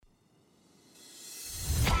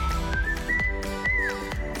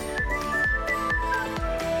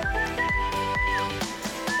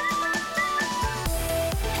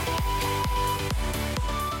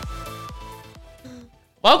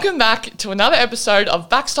Welcome back to another episode of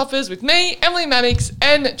BackStoppers with me, Emily Mannix,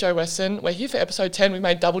 and Joe Weston. We're here for episode 10. We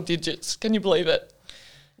made double digits. Can you believe it?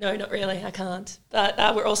 No, not really. I can't. But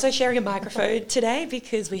we're also sharing a microphone today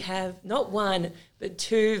because we have not one, but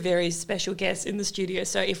two very special guests in the studio.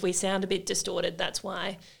 So if we sound a bit distorted, that's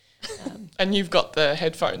why. And you've got the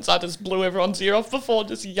headphones. I just blew everyone's ear off before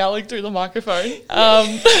just yelling through the microphone.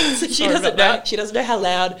 So she doesn't know. She doesn't know how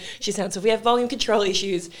loud she sounds. So if we have volume control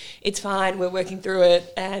issues, it's fine. We're working through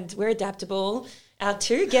it and we're adaptable. Our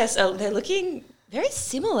two guests, they're looking very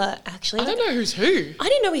similar, actually. I don't know who's who. I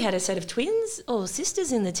didn't know we had a set of twins or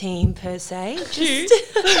sisters in the team, per se. Cute.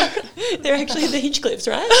 They're actually the Hinchcliffes,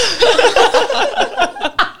 right?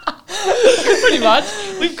 Pretty much.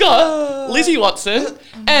 We've got Lizzie Watson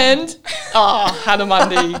and Hannah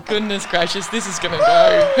Mundy. Goodness gracious, this is going to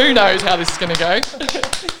go. Who knows how this is going to go?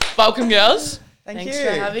 Welcome, girls. Thanks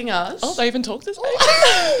for having us. Oh, they even talk this way.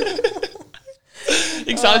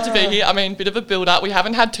 Excited to be here. I mean, bit of a build-up. We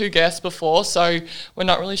haven't had two guests before, so we're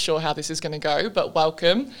not really sure how this is going to go, but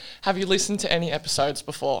welcome. Have you listened to any episodes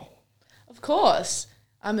before? Of course.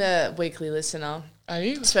 I'm a weekly listener. Are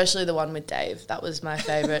you? Especially the one with Dave. That was my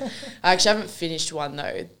favourite. I actually haven't finished one,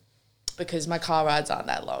 though, because my car rides aren't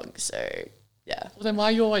that long, so yeah. Well, then why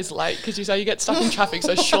are you always late? Because you say you get stuck in traffic,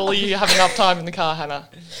 so surely you have enough time in the car, Hannah.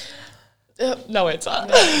 No answer.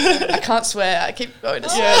 I can't swear. I keep going to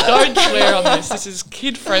swear. Yeah, don't swear on this. This is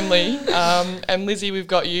kid-friendly. And Lizzie, we've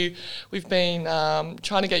got you. We've been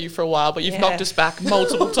trying to get you for a while, but you've knocked us back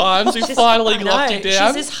multiple times. We've finally locked you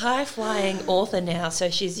down. She's this high-flying author now, so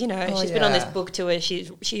she's, she's been on this book tour. She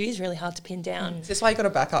is really hard to pin down. Is this why you got a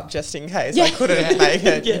backup just in case? I couldn't make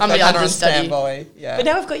it. I'm the understudy. Yeah. But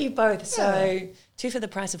now I've got you both, so two for the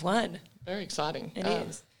price of one. Very exciting. It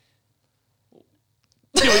is.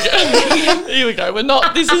 Here we go. Here we go.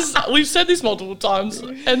 We've said this multiple times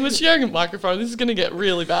and we're sharing a microphone. This is going to get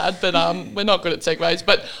really bad, but we're not good at segues.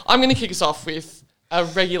 But I'm going to kick us off with a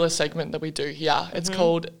regular segment that we do here. It's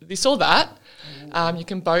called This or That. You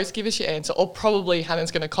can both give us your answer, or probably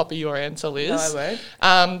Hannah's going to copy your answer, Liz. No,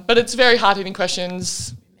 I won't. But it's very hard-hitting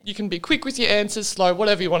questions. You can be quick with your answers, slow,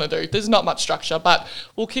 whatever you want to do. There's not much structure, but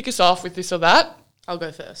we'll kick us off with this or that. I'll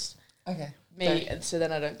go first. Okay. Me, so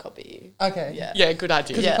then I don't copy you. Okay. Yeah, good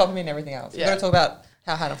idea. Because you copy me and everything else. Yeah. We've got to talk about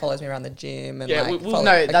how Hannah follows me around the gym. And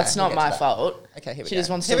No, that's not my fault. Okay, here we go. She just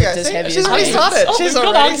wants to lift as heavy as She's already me. started. Oh, She's we've got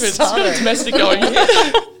already arguments. started. It's got domestic going here.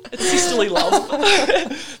 It's sisterly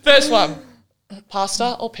love. First one,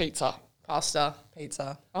 pasta or pizza? Pasta.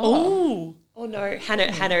 Pizza. Oh. Oh no, Hannah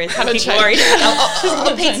is Hannah looking worried. She's got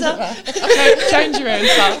the pizza. Okay, change your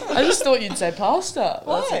answer. I just thought you'd say pasta.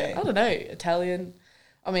 Why? I don't know. Italian.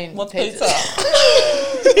 I mean, What's pizza?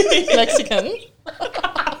 Mexican.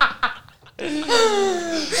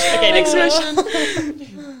 Okay, next question.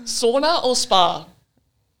 Sauna or spa?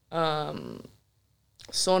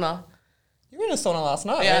 Sauna. You were in a sauna last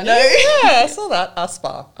night. Yeah, weren't I know. you? Yeah, I saw that. A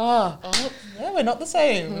spa. Oh, Yeah, we're not the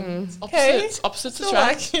same. opposites Still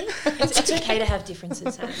attract. like you. It's okay to have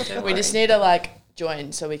differences. Hannah, don't We worry. just need to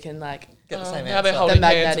join so we can Get the same Now they're answer. the holding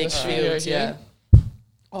hands in magnetic the studio fields. here. Yeah.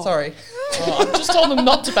 Sorry. Oh, I've just told them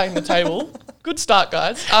not to bang the table. Good start,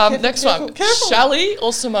 guys. Next one, careful. Shally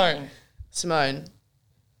or Simone? Simone.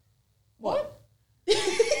 What?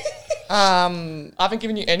 I haven't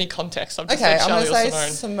given you any context. I've just Okay, said I'm Shally going or to say Simone.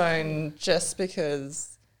 Simone just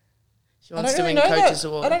because She wants to win know Coach's that.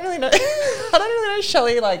 Award. I don't really know. I don't really know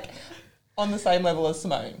Shelley on the same level as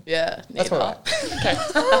Simone. Yeah. That's neither. all right. Okay.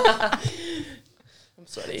 I'm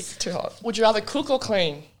sorry. It's too hot. Would you rather cook or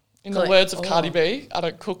clean? In the Clean. words of Cardi B, I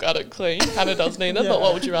don't cook, I don't clean. Hannah does neither, but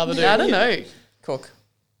what would you rather do? I don't know. Cook.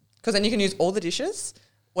 Because then you can use all the dishes,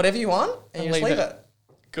 whatever you want, and you just leave it.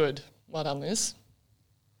 Good. Well done, Liz.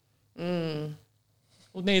 Well,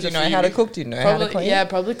 Do neither you know for how to cook? Do you know how to clean? Yeah,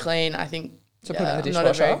 probably clean. I think. So put it in the I'm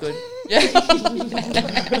not a very dishwasher?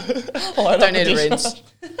 good. Oh, Don't need a rinse.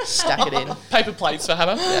 Stack it in. Paper plates for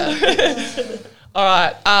Hannah. Yeah. All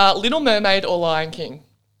right. Little Mermaid or Lion King?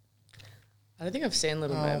 I don't think I've seen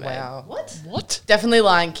Little Oh, Mermaid. wow. What? Definitely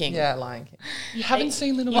Lion King. Yeah, Lion King. You haven't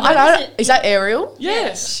seen Little I Mermaid? don't. Is that Ariel?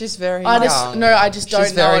 Yes. She's very I young. just don't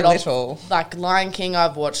She's know very it off. little. Like Lion King,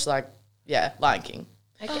 I've watched Lion King.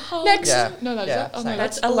 Okay. Next. Yeah. No, no, Yeah, oh, no, same.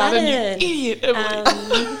 that's That's Aladdin. Aladdin. You idiot.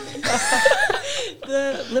 Emily.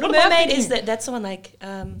 The Little What am I Mermaid thinking? is that's the one like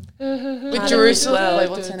With Jerusalem. Well, Wait,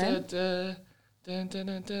 what's her name? yeah,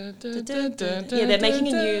 they're making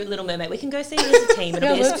a new Little Mermaid. We can go see it as a team.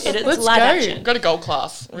 It'll be it's let's live go. action. Got a gold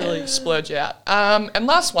class. Really splurge out. And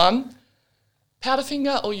last one,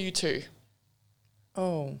 Powderfinger or U2?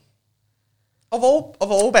 Oh. Of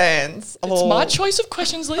all bands. It's my choice of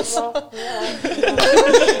questions, Liz. Oh,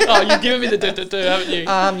 you've given me the do, haven't you?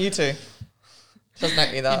 You too. Doesn't know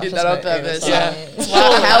either. You did that on purpose. Yeah.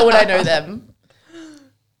 How would I know them?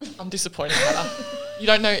 I'm disappointed, Hannah. You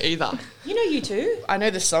don't know either. You know you too. I know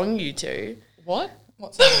the song You Two. What?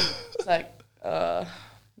 What's that? It's like,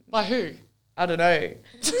 By who? I don't know.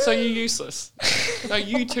 So you're useless. No,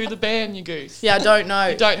 you two, the band, you goose. Yeah, I don't know.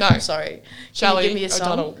 You don't know. Sorry. Shelley, Can you give me a song?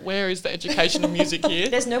 O'Donnell, where is the education of music here?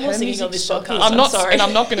 There's no more Her singing on music's this shocking. podcast. I'm not, sorry. and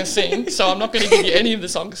I'm not going to sing, so I'm not going to give you any of the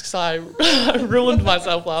songs because I ruined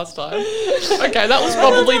myself last time. Okay, that was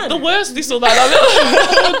probably the worst this or that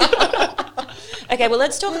I've ever. Okay, well,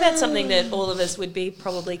 let's talk about something that all of us would be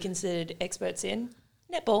probably considered experts in.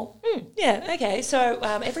 Netball. Yeah, okay. So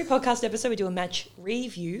every podcast episode we do a match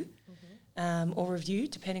review or review,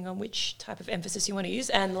 depending on which type of emphasis you want to use.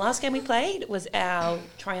 And the last game we played was our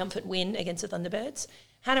triumphant win against the Thunderbirds.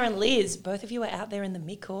 Hannah and Liz, both of you were out there in the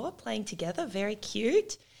mid-court playing together. Very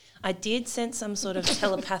cute. I did sense some sort of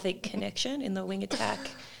telepathic connection in the wing attack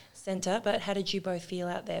centre, but how did you both feel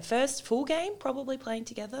out there? First full game, probably playing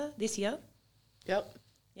together this year? Yep.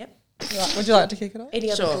 Yep. Would you like to kick it off?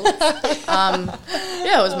 Any other Sure. thoughts?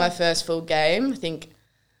 Yeah, it was my first full game. I think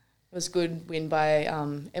it was a good win by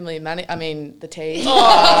Emily and Mannix. I mean, the team.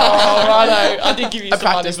 Oh, righto. I did give you I some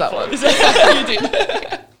money practiced that before. one. You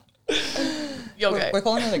did. You're okay. We're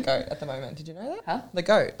calling her the GOAT at the moment. Did you know that? Huh? The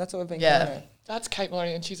GOAT. That's what we've been Yeah. calling her. That's Kate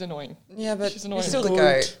Maloney and she's annoying. Yeah, but She's you're annoying. still the Good.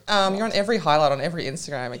 GOAT. You're on every highlight on every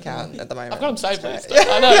Instagram account at the moment. I've got them saved, Liz.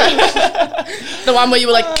 I know. The one where you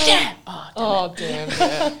were like, yeah. Oh, damn.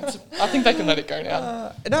 Yeah. I think they can let it go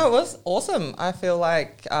now. No, it was awesome. I feel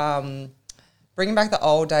like bringing back the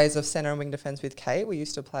old days of centre and wing defence with Kate. We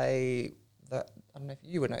used to play I don't know if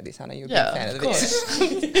you would know this, Hannah. You're a Yeah, big fan of of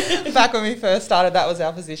the video. Back when we first started, that was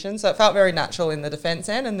our position. So it felt very natural in the defence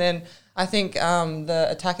end. And then I think the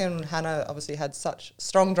attack and Hannah obviously had such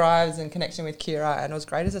strong drives and connection with Kira. And it was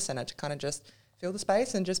great as a centre to kind of just fill the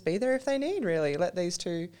space and just be there if they need, really. Let these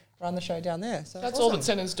two run the show down there. So That's it's all awesome. that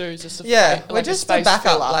centres do is just We're just a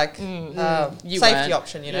backup, like You safety weren't.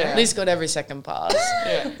 option, you know. Yeah. Liz got every second pass.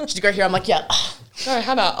 Yeah. She'd go here. I'm like, yeah. No,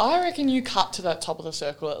 Hannah, I reckon you cut to that top of the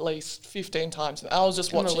circle at least 15 times. And I was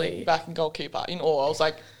just watching Really? you back and goalkeeper in awe. I was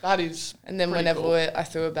like, that is And then pretty whenever cool. I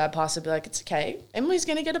threw a bad pass, I'd be like, it's okay. Emily's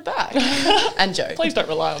going to get it back. And Joe. Please don't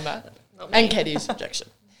rely on that. And Katie's objection.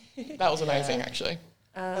 That was amazing, actually.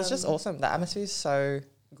 It was just awesome. The atmosphere is so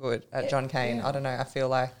good at John Cain. I don't know. I feel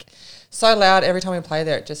like so loud every time we play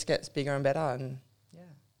there. It just gets bigger and better. And yeah,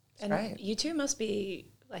 it's And great. you two must be,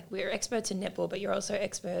 like, we're experts in netball, but you're also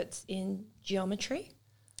experts in geometry.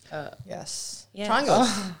 Yes. Yeah. Triangles.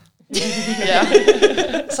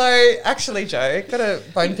 Yeah. So actually, Joe, got a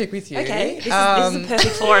bone pick with you. Okay, this is the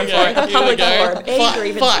perfect forum for Here it. A we go. public forum. Any Fight,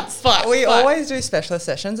 grievances. fight. We always do specialist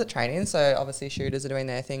sessions at training. So obviously shooters are doing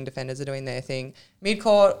their thing, defenders are doing their thing.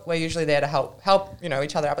 Mid-court, we're usually there to help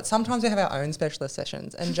each other out. But sometimes we have our own specialist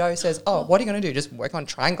sessions. And Joe says, oh, what are you going to do? Just work on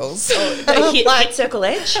triangles. Hit circle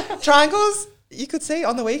edge. Triangles, you could see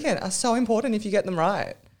on the weekend, are so important if you get them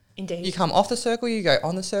right. Indeed. You come off the circle, you go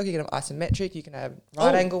on the circle, you can have isometric, you can have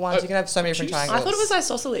right angle ones, you can have so many different triangles. I thought it was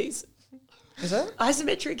isosceles. Is it?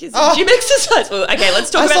 Isometric is a gym exercise. Well, okay,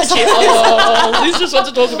 let's talk about gym. Oh, Liz just wants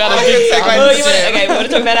to talk about a big segue. Oh, we want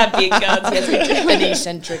to talk about our big guns. Yes, we do. An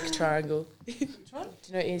eccentric triangle. Which one?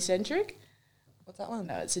 Do you know eccentric? What's that one?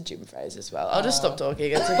 No, it's a gym phrase as well. I'll just stop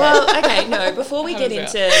talking. It's okay. Well, okay, no, before we get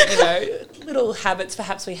Hannah's into, little habits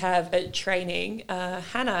perhaps we have at training,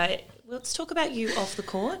 Hannah, let's talk about you off the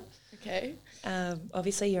court. Okay.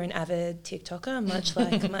 Obviously, you're an avid TikToker, much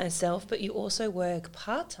like myself, but you also work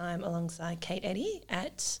part-time alongside Kate Eddy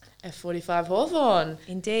at... F45 Hawthorn.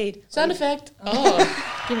 Indeed. Sound effect. Oh,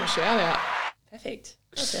 give him a shout out. Perfect.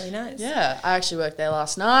 That's really nice. Yeah, I actually worked there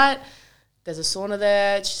last night. There's a sauna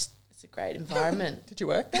there. It's a great environment. Did you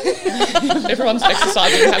work? Everyone's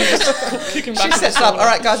exercising and just kicking back. She sets up. All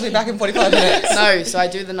right, guys, we'll be back in 45 minutes. No, so I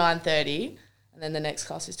do the 9:30 and then the next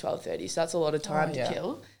class is 12:30. So that's a lot of time yeah. to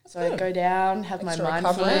kill. So I go down, have Extra my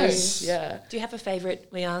recovery. mindfulness. Yeah. Do you have a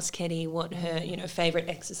favourite? We asked Kenny what her, favourite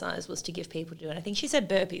exercise was to give people to do. And I think she said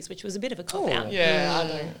burpees, which was a bit of a cop-out. Yeah, I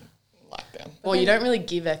don't like them. Well, you don't really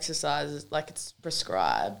give exercises like it's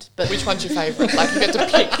prescribed, but Which one's your favourite? Like, you get to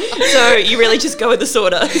pick. So you really just go with the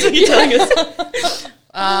sorta. So you're telling us.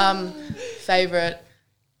 favorite,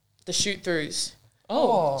 the shoot throughs.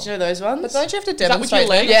 Oh. Do you know those ones? But don't you have to that with your demonstrate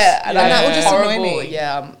legs? Yeah, And that would just annoy horrible. me.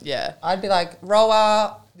 Yeah. I'd be like,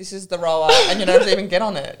 rower, this is the rower, and you don't even get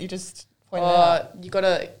on it. You just point it out. You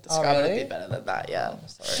gotta describe it really? a bit better than that. Yeah.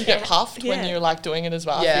 Do you get puffed when Yeah. you're like doing it as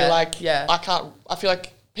well? I Yeah, feel like yeah. I feel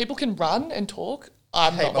like people can run and talk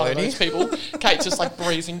I'm Kate not one of Mooney. those people. Kate's just like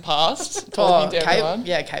breezing past, talking to everyone.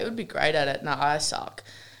 Kate would be great at it. No, I suck.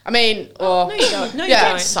 I mean, or No, you don't. No, yeah, you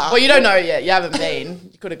don't. Suck. well, you don't know yet. You haven't been.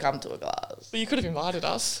 You could have come to a class. But you could have invited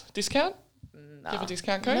us. Discount? Do you have a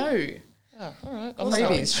discount code? No. Oh, all right. I'm sorry.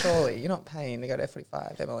 Freebies, surely. You're not paying to go to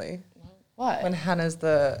F45, Emily. Why? When Hannah's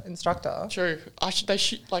the instructor. True. They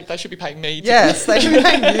should be paying me. Yes, they should be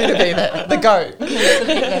paying you to be the goat.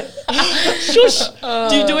 Shush.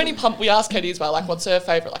 Do you do any pump? We asked Katie as well. Like, what's her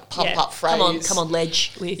favourite like pump up phrase? Come on,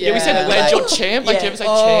 ledge. With Yeah, we said Yeah, ledge like- or champ. Like, do you ever say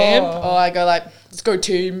Oh. champ? Oh, I go like, let's go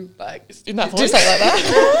team. Like, In that Do voice. something like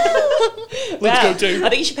that. Let's Wow. go team. I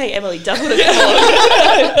think you should pay Emily double the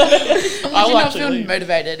would I'll you not actually feel leave.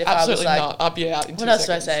 motivated if Absolutely I was like, not. I'll be out in 2 what else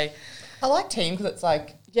do I seconds. say? I like team because it's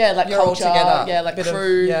like Yeah, like you're all culture. together. Yeah, like Bit of-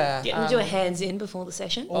 crew. yeah. Yeah, we do a hands in before the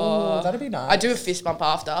session. Oh, that'd be nice. I do a fist bump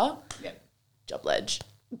after. Yep. Job ledge.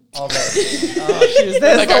 Oh, she was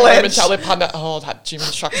there. They go home and tell their partner, oh, that gym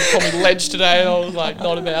instructor called me ledge today. And I was like,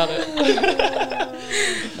 not about it.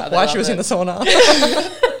 Why she was in the sauna.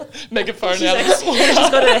 Megaphone She's, out like, of the she's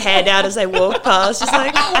got her hand out as they walk past, just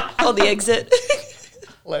like on the exit.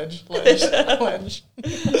 Ledge. No,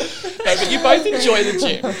 but you both enjoy the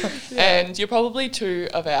gym. And you're probably two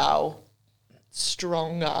of our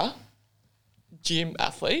stronger gym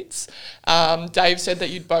athletes. Dave said that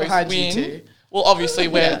you'd both Behind you win. two. Well, obviously,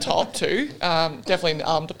 we're top two. Definitely in the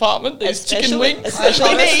arm department. There's chicken Especially- wings.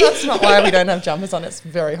 especially me. That's not why we don't have jumpers on. It's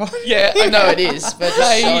very hot. Yeah, I know it is, but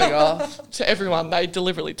just showing off. to everyone, they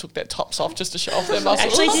deliberately took their tops off just to show off their muscles.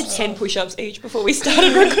 Actually did 10 push-ups each before we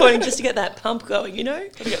started recording just to get that pump going, you know?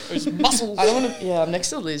 Gotta get those muscles. I don't want to. Yeah, I'm next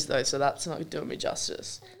to Liz though, so that's not doing me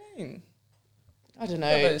justice. I don't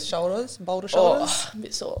know. Those shoulders, boulder shoulders. Oh, I'm a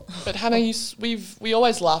bit sore. But Hannah, we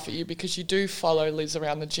always laugh at you because you do follow Liz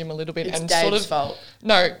around the gym a little bit It's and Dave's sort of fault.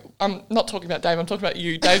 No, I'm not talking about Dave. I'm talking about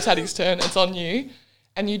you. Dave's had his turn. It's on you,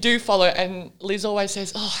 and you do follow. And Liz always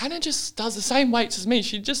says, "Oh, Hannah just does the same weights as me.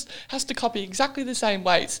 She just has to copy exactly the same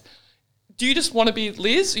weights." Do you just want to be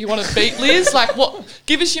Liz? You want to beat Liz? Like, what?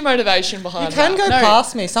 Give us your motivation behind You can that. go No.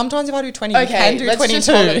 past me. Sometimes if I do 20, you Okay, can do let's 22. just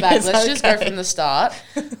hold it back. It's Let's just go okay. from the start.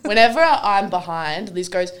 Whenever I'm behind, Liz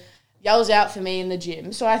yells out for me in the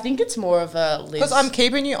gym. So I think it's more of a Liz. Because I'm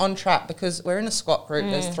keeping you on track because we're in a squat group.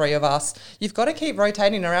 There's 3 of us. You've got to keep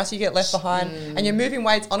rotating or else you get left behind and you're moving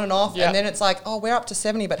weights on and off. Yeah. And then it's like, oh, we're up to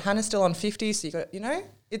 70, but Hannah's still on 50. So you got,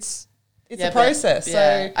 it's Yeah, a but- process.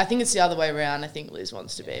 yeah, So, I think it's the other way around. I think Liz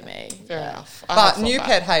wants to be me. Fair Yeah. enough. I but have thought new that.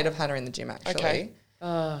 pet hate of Hannah in the gym, actually. Okay.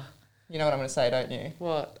 You know what I'm going to say, don't you?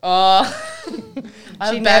 What? Oh, I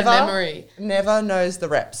have She a bad never- memory. Never knows the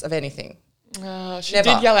reps of anything. She Never.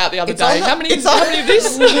 did yell out the other It's on day. the- How many it's how on- many of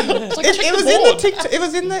this? It's like, check It was the in the board. TikTok, it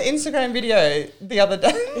was in the Instagram video the other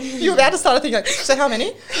day. You were about to start a thing like, so how many?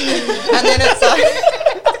 And then it's like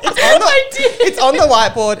it's on the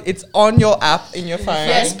whiteboard, it's on your app in your phone.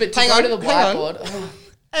 Yes, but to Hang go on, to the hang on. whiteboard. Oh.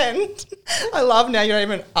 And I love now you don't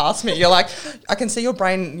even ask me. You're like, I can see your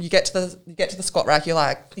brain. You get to the squat rack. You're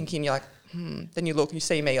like thinking. You're like, Then you look. You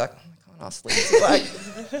see me. You're like, I can't ask Liz. You're like,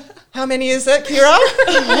 how many is it, Kira?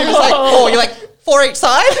 You're just like 4. You're like 4 each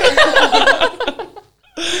side.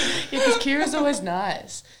 Yeah, because Kira's always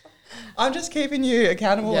nice. I'm just keeping you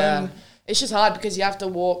accountable. Yeah. And It's just hard because you have to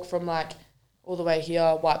walk from like all the way here,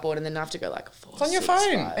 whiteboard, and then have to go like 4, it's on your 6,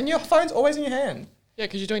 phone, 5. and your phone's always in your hand. Yeah,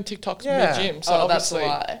 because you're doing TikToks Yeah. mid-gym, so Oh, that's a obviously...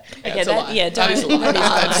 lie. Yeah, Okay, it's a that- lie. yeah, That is a lie. don't-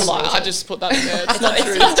 That's a lie. I just put that in there. It's not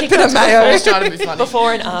true. It's Bit of mayo. I was trying to be funny.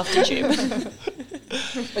 before and after gym.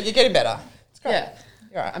 But you're getting better. It's great. Yeah.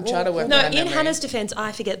 You're right. I'm trying to work No, on my in memory. Hannah's defence,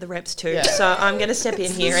 I forget the reps too. Yeah. So I'm going to step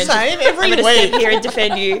in here and same every I'm going to week. step here and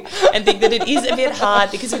defend you and think that it is a bit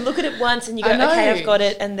hard because you look at it once and you go, I know. okay, I've got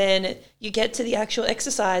it, and then you get to the actual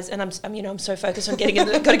exercise, and I'm so focused on getting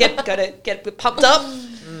it, got to get pumped up.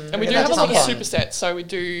 And we do That's have a lot of fun. supersets, so we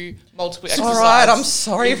do multiple All exercises. right, I'm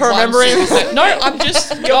sorry for One remembering. superset. No, I'm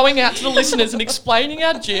just going out to the listeners and explaining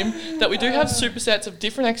our gym that we do have supersets of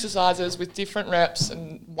different exercises with different reps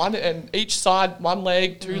and each side, 1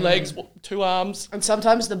 leg, 2 legs, 2 arms. And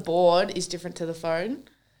sometimes the board is different to the phone.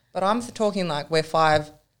 But I'm talking like we're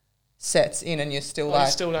 5 sets in and you're still you like,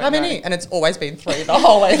 still don't how many? know. And it's always been 3 the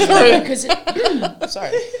whole way through. Because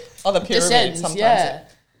sorry, Other pyramids descends. sometimes. Yeah.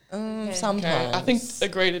 Sometimes. Okay, I think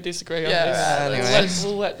agree to disagree on Yeah, this. right, anyway.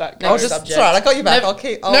 We'll let that go. I'll just, subject. it's all right, I got you back. No- I'll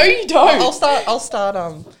keep. no, you don't. I'll start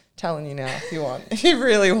telling you now if you want. If you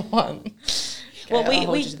really want. Well, I'll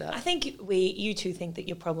hold you to that. I think you two think that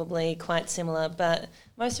you're probably quite similar, but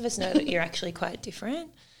most of us know that you're actually quite different.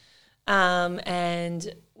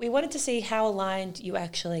 And we wanted to see how aligned you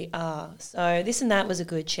actually are. So this and that was a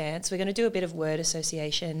good chance. We're going to do a bit of word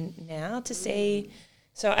association now to see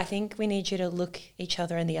So I think we need you to look each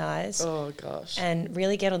other in the eyes Oh gosh, and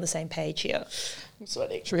really get on the same page here. I'm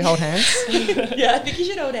sweating. Should we hold hands? Yeah, I think you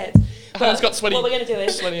should hold hands. Hannah's got sweaty. What we're going to do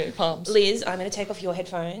is, Sweaty palms. Liz, I'm going to take off your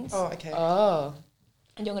headphones Oh, okay. Oh,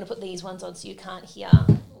 and you're going to put these ones on so you can't hear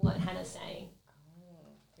what Hannah's saying. You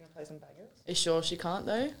want to play some bangers? you sure she can't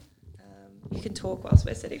though? You can talk whilst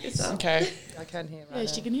we're setting this up. Okay. I can hear Yeah,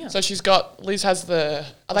 she can hear. So Liz has the,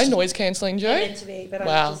 are they noise cancelling, Joe? They're meant to be, but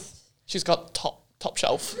Wow. I'm just... She's got top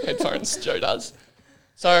shelf headphones, Joe does.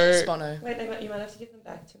 So Spono. Wait, you might have to give them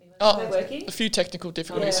back to me. Oh. Are they working? a few technical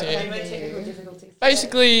difficulties Yeah, here. okay, no technical difficulties.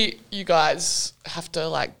 Basically, you guys have to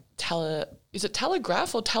like is it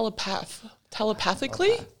telegraph or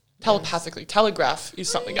telepathically? Telepathically. Telegraph is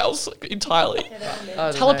something else entirely. I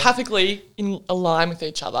don't Telepathically align with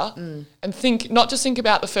each other and not just think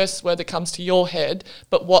about the first word that comes to your head,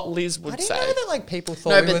 but what Liz I would didn't say. know that like people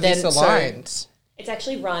thought No, we but were then- this so- aligned. It's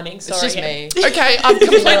actually rhyming, It's sorry. just me. Okay, I've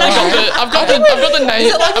completely I've got the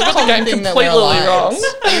name. I've got the game Thing that we're completely aligned. wrong.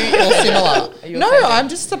 Or similar. Are you No, offended? I'm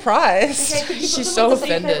just surprised. Okay, could you put She's them on so the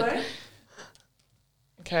same offended. paper?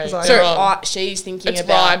 Okay, So So you're wrong. she's thinking It's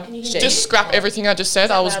about. fine. She. Just scrap everything I just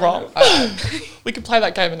said. I was wrong. We could play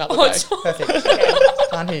that game another day. Perfect.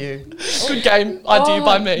 Can't hear you. Good game idea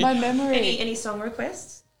by me. My memory. Any song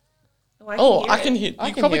requests? Oh, I can hear. I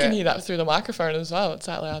You can probably hear can it. hear that through the microphone as well. It's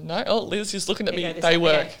that loud. No. Oh, Liz is looking at Here me. you go, this They one.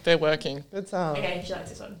 work. Okay. They're working. Good sound. Okay, she likes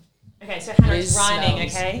this one. Okay, so Hannah's Liz rhyming,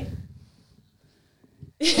 smells. okay?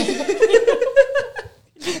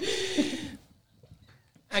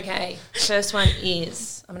 Okay, first one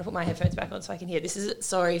is... I'm going to put my headphones back on so I can hear. This is...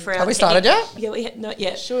 Sorry for our... Have we started yet? Yeah, not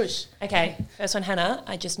yet. Shush. Okay, first one, Hannah.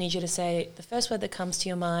 I just need you to say the first word that comes to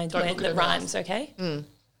your mind Don't when, look at that her rhymes, okay?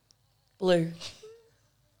 Blue.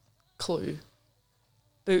 Clue.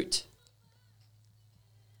 Boot.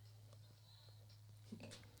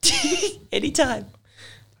 Anytime.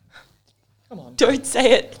 Come on. Don't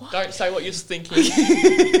say it. Don't say what you're thinking.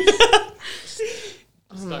 Just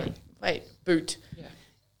don't. Wait. Boot. Yeah.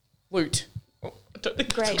 Loot. Oh, I don't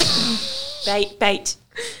think Great. Bait.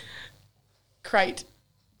 Crate.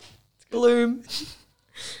 Bloom.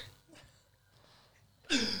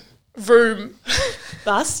 Vroom.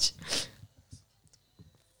 Bust.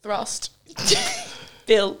 Thrust.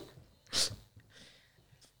 Bill.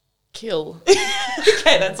 Kill.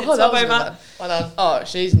 Okay, that's it. Oh, that Swap was a good over. one. Well done. Oh,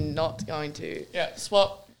 she's not going to. Yeah.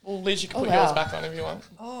 Swap. Well, Liz, you can Oh, put wow. yours back on if you want.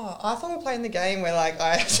 Oh, I thought we were playing the game where like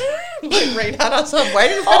I like read Hannah, so I'm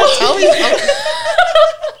waiting for her to tell me something.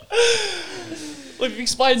 Well, you've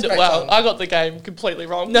explained it great well. song. I got the game completely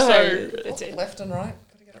wrong. No, So that's it. Left and right.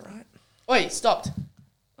 Gotta get it right. Wait, stopped.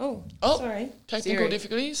 Oh, Oh. sorry. technical Siri.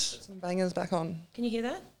 difficulties. Some bangers back on. Can you hear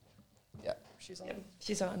that? Yeah, she's on.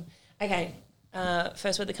 She's on. Okay.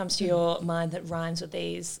 First word that comes to your mind that rhymes with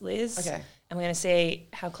these, Liz. Okay. And we're going to see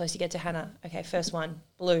how close you get to Hannah. Okay, first one.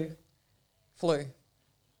 Blue. Flu.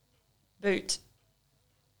 Boot.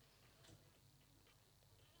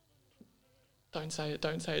 Don't say it.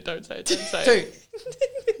 Don't say it. Don't say it. Don't say it.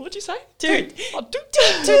 Toot. What'd you say? Toot. Oh, toot.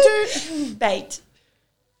 Toot toot. Bait.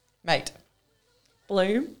 Mate.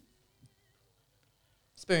 Bloom.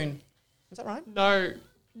 Spoon. Is that right? No.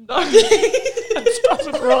 No. That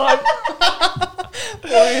doesn't rhyme.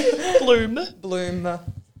 Bloom. Bloom.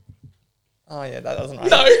 Oh yeah, that doesn't rhyme.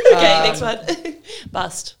 No. Okay, next one.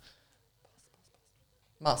 Bust.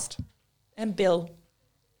 Must. And Bill.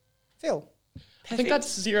 Phil. I think that's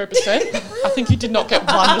 0%. I think you did not get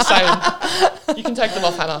one the same. You can take them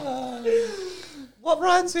off, Hannah. What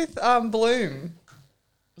rhymes with bloom?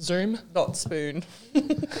 Zoom. Not spoon.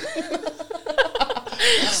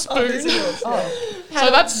 Spoon. Oh. So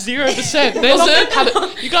that's 0%. There's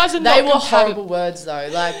a, you guys are not They were compatible. horrible words though.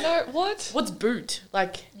 Like, No, what? what's boot?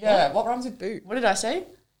 Like, Yeah. What rhymes with boot? what did I say?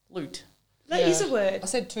 Loot. That is a word. I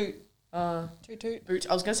said toot. Toot toot. Boot.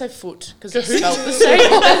 I was gonna say foot because it's spelled the same.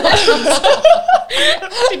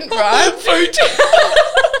 Didn't rhyme. Food.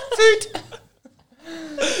 Toot.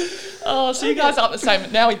 Oh, so you guys aren't the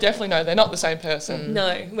same. Now we definitely know they're not the same person.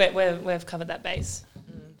 No, we've covered that base.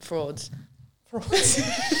 Frauds.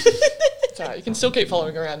 So you can still keep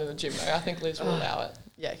following around in the gym though. I think Liz will allow it.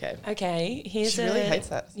 Yeah. Okay. Okay, here's She really hates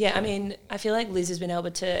that. Yeah, I mean, I feel like Liz has been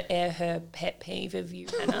able to air her pet peeve of you,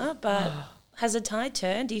 Hannah, but has the tide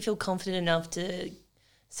turned? Do you feel confident enough to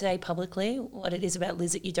say publicly what it is about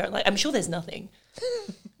Liz that you don't like? I'm sure there's nothing.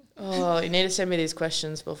 Oh, you need to send me these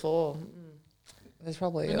questions before. There's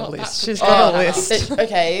probably We're a not list. that She's prepared. got a list.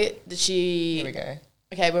 Okay. Did she? Here we go.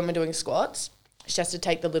 Okay, when we're doing squats, she has to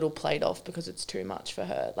take the little plate off because it's too much for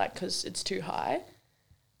her. Like, because it's too high.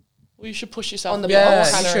 Well, you should push yourself On the a bit more. box.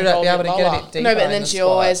 you Hannah, should and be able to go a get bit a lower. bit deeper. No, but in then the she squat.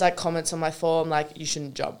 always like comments on my form like you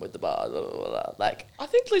shouldn't jump with the bar. Blah, blah, blah. Like I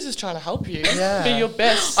think Liz is trying to help you. Yeah. Be your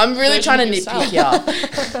best. I'm really version trying to of yourself. nitpick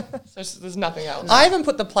you up. So there's nothing else. I even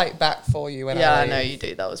put the plate back for you when Yeah, I I leave. know you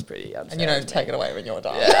do. That was pretty unfair. And, you know, of me. take it away when you're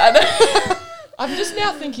done. Yeah, I know. I'm just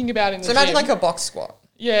now thinking about in the So imagine gym. like a box squat.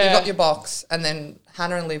 Yeah. You got your box, and then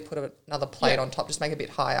Hannah and Liv put another plate Yeah. on top, just make it a bit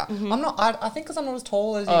higher. I'm not. I think because I'm not as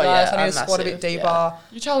tall as you Oh, guys, yeah, I need I'm to squat a bit massive, deeper. yeah.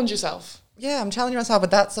 You challenge yourself. Yeah, I'm challenging myself,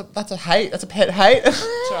 but that's a hate. That's a pet hate.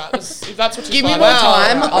 It's all right. If that's what you Give me find, more that's all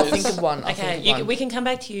time. right, I'll Liz. think of one. I'll Okay, think of one. we can come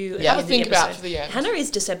back to you. Yeah. at Have a the end think of the about episode. for the end. Hannah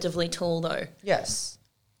is deceptively tall, though. Yes.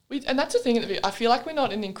 And that's the thing. I feel like we're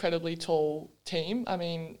not an incredibly tall team. I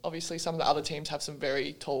mean, obviously, some of the other teams have some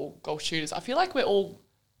very tall golf shooters. I feel like we're all.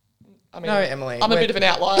 I mean, No, Emily, I'm a we're- bit of an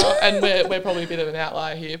outlier, and we're probably a bit of an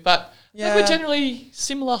outlier here. But Yeah. we're generally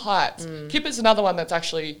similar heights. Kipper's another one that's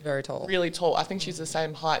actually Very tall. really tall. I think she's the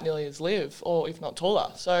same height nearly as Liv, or if not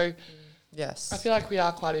taller. So Yes. I feel like we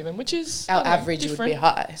are quite even, which is Our I don't know, average would different. be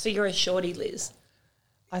high. So you're a shorty, Liz.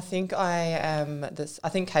 I think I am this. I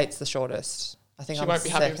think Kate's the shortest. I think She I'm won't be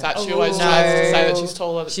happy with second. that. She always No. tries to say that she's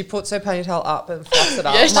taller. She puts her ponytail up and fluffs it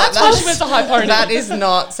up. Yeah, I'm like, That's why she wears a high pony. that is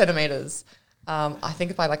not centimeters. I think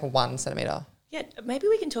it's by like 1 centimeter. Yeah, maybe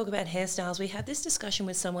we can talk about hairstyles. We had this discussion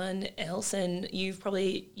with someone else, and you've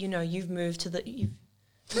probably, you've moved to the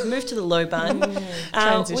low bun,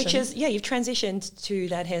 which is you've transitioned to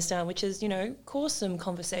that hairstyle, which is caused some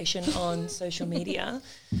conversation on social media.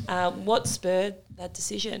 What spurred that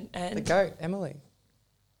decision? And The goat, Emily.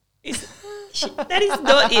 that is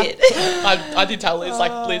not it. I did tell Liz,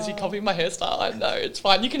 like, Liz, you copied my hairstyle. I know, it's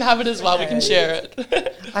fine. You can have it as well. We can share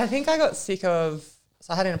it. I think I got sick of.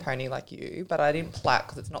 So I had it in a pony like you, but I didn't plait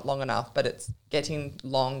because it's not long enough. But it's getting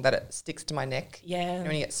long that it sticks to my neck. Yeah.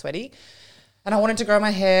 When you get sweaty. And I wanted to grow my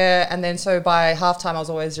hair, and then so by halftime I was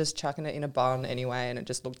always just chucking it in a bun anyway, and it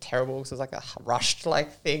just looked terrible because it was like a rushed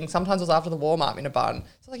thing. Sometimes it was after the warm up in a bun.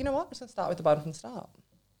 So you know what? I'm just gonna start with the bun from the start.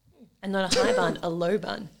 And not a high bun, a low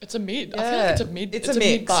bun. It's a mid. I feel like it's a mid. It's a mix.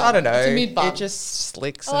 mid bun. I don't know. It's a mid bun. It just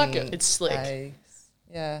slicks. I like and it. It's slick.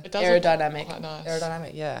 Yeah. It does look Aerodynamic. quite nice.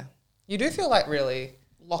 Aerodynamic. Yeah. You do feel like really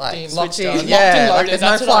Locked in. Locked switched in. on. Yeah. Locked and Like loaded. there's no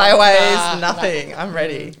That's what I- flyaways. Nah, nothing. I'm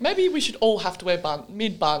ready. Maybe we should all have to wear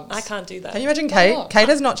mid buns. I can't do that. Can you imagine Why Kate? not? Kate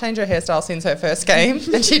has not changed her hairstyle since her first game,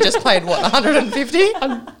 and she just played 150.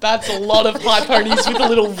 And that's a lot of high ponies with a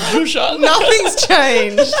little whoosher. Nothing's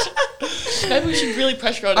changed. Maybe we should really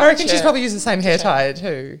pressure her. I reckon she's probably used the same hair tie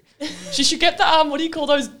too. She should get the what do you call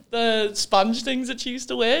those? The sponge things that she used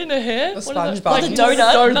to wear in her hair. The What are sponge the- buns. The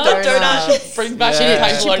donut. Donut. She bring back. Yeah.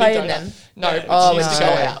 She Did she loaded play in donut. them? No, but Oh, she used to no.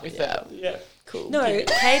 go out with them. Yeah, cool. No,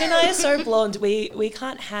 Kate and I are so blonde. We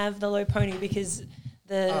can't have the low pony because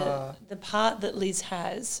the part that Liz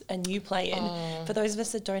has and you play in, for those of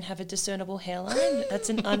us that don't have a discernible hairline, that's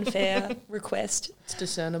an unfair request. It's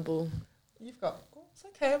discernible. You've got. Oh, it's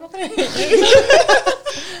okay. I'm not going to hit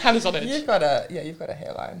you. Hannah's on edge. You've got a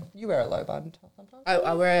hairline. You wear a low bun sometimes.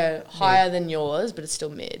 I wear a higher than yours, but it's still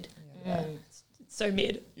mid. It's so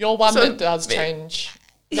mid. You're one So that does mid. change.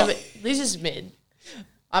 No, but Liz is mid.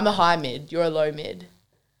 I'm a high mid. You're a low mid.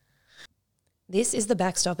 This is the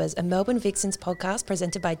BackStoppers, a Melbourne Vixens podcast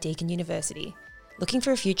presented by Deakin University. Looking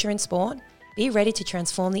for a future in sport? Be ready to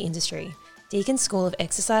transform the industry. Deakin's School of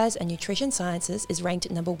Exercise and Nutrition Sciences is ranked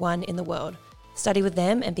number 1 in the world. Study with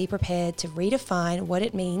them and be prepared to redefine what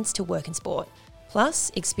it means to work in sport.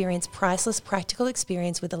 Plus, experience priceless practical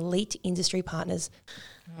experience with elite industry partners.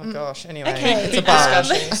 Oh gosh. Anyway, Okay. it's a Big buzz.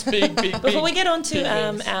 discussions. Big. Before we get on to big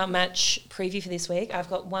wins. our match preview for this week, I've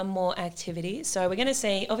got one more activity. So we're going to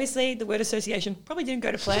see, obviously, the word association probably didn't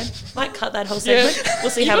go to plan. Might cut that whole segment.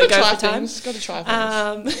 We'll see You how gotta it goes try for time. things. Got to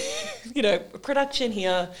try things. Production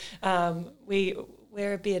here,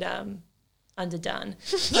 we're a bit underdone.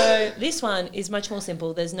 So this one is much more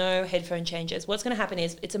simple. There's no headphone changes. What's going to happen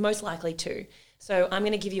is it's a most likely to. So I'm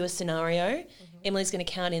going to give you a scenario. Emily's going to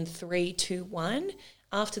count in 3, 2, 1.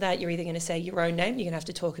 After that, you're either going to say your own name. You're going to have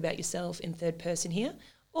to talk about yourself in third person here,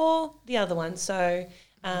 or the other one. So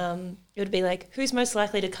it would be like, who's most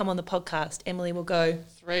likely to come on the podcast? Emily will go,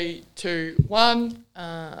 3, 2, 1.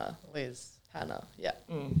 Liz. Hannah. Yeah.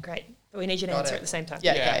 great. But we need you to Got answer it. at the same time.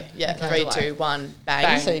 Yeah. Yeah. Okay. Yeah. Okay. 3, 2, 1. Bang.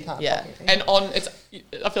 Bang. So you can't. Yeah. copy me. And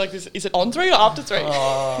I feel like this. Is it on 3 or after 3?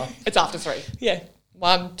 Oh. It's after 3. Yeah.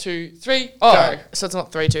 1, 2, 3. Oh, Go. so it's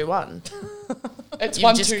not 3, 2, 1. It's You've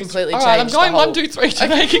 1, just 2, completely All right, I'm changed going the whole- 1, 2, 3 to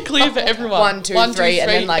make it clear for everyone. 1, 2, 3, and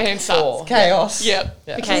then like answer. 4. Chaos. Yep.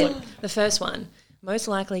 Yeah. Okay, the first one. Most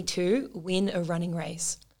likely to win a running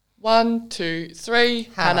race. 1, 2, 3.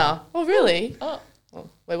 Hannah. Oh, really? Oh, Oh,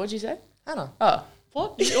 wait, what did you say? Hannah. Oh,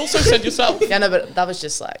 What? You also said yourself. Yeah, no, but that was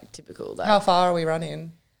just like typical. Like, How far are we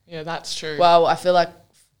running? Yeah, that's true. well, I feel like,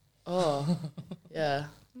 yeah.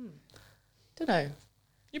 Don't know.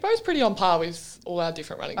 You're both pretty on par with all our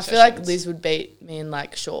different running I sessions. feel like Liz would beat me in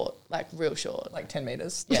like short, like real short. Like 10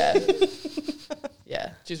 metres. Yeah.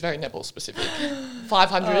 Yeah. She's very netball specific.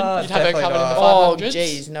 500, you'd have her definitely covered in the Oh, 500s.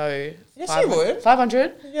 geez, no. Yes, you would.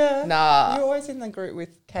 500? Yeah. Nah. You're always in the group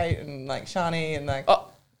with Kate and like Shani and like Oh,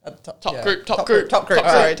 top group. Top group.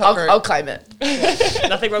 Sorry, top group. I'll claim it.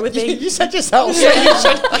 Nothing wrong with being. You said yourself.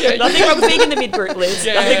 Nothing wrong with being in the mid group, Liz.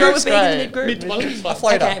 Yeah, Nothing yeah, wrong with being in the great. mid group. Mid one.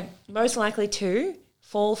 Floater. Okay, most likely to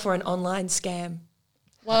fall for an online scam.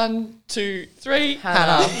 1, 2, 3.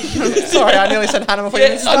 Hannah. Sorry, I nearly said Hannah before you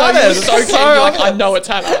even I know, started. you're so keen. You're like, I know it's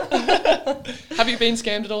Hannah. Have you been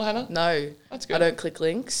scammed at all, Hannah? No. That's good. I don't click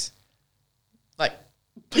links. Like,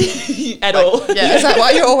 At all. yeah. Is that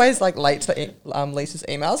why you're always like late to Lisa's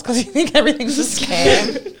emails? Because you think everything's a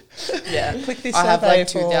scam. Yeah. Click this I have survey like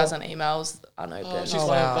 2,000 emails unopened. Oh, she's Oh,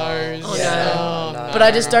 one wow. of those. Oh, yeah. no. But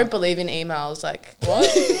I just don't believe in emails. Like, what?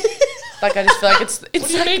 Like, I just feel like it's What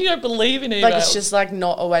do you mean you don't believe in emails? like it's just like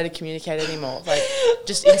not a way to communicate anymore. Like,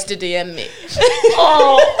 just Insta DM me.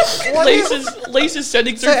 Oh, Lisa's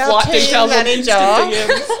sending through our flight team details on manager- Insta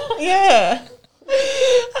DMs. Yeah.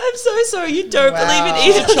 I'm so sorry. You don't Wow. believe in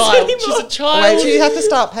She's a emails child. anymore. She's a child. Wait till you have to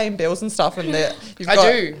start paying bills and stuff, and you've I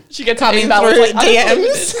got do. She gets an coming email through with like, I don't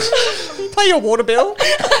believe this. DMs. Pay your water bill.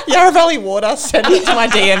 Yarra Valley Water, send it to my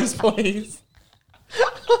DMs, please.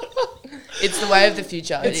 It's the way of the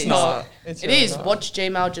future. It's it is. not. It's It really is. not. Watch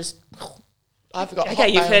Gmail just. I forgot.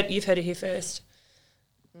 Okay, Hotmail. you've heard it here first.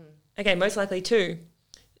 Okay, most likely to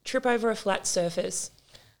trip over a flat surface.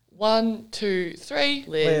 1, 2, 3.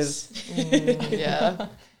 Liz. Yeah.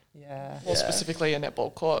 Yeah. More specifically, a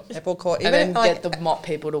netball court. Netball court. And then like, get the mop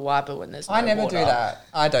people to wipe it when there's no I never water. do that.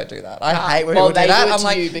 I don't do that. I hate when well, people do they that. do it I'm to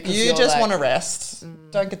like, you because you you're just like- want to rest.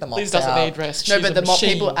 Don't get the mop Liz doesn't out. need rest. No, She's but a the mop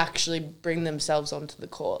machine. people actually bring themselves onto the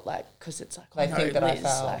court, like, because it's like, They no, think that I Liz,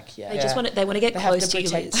 fell. like, yeah. They just want to. They want to get They have close to to you,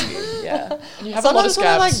 protect Liz. you. Yeah. And you have a lot of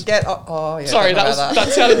Sometimes when I scabs. like get, oh yeah. Sorry, don't know that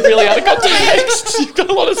sounded really out of context. You've got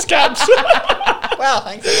a lot of scabs. Wow,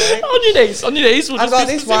 thanks. Emily. on your knees. On your knees. We'll I've just got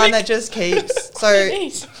be this one specific. that just keeps. So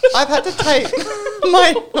Knees. I've had to take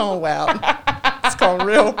my. Oh wow, it's gone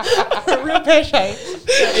real pear shaped.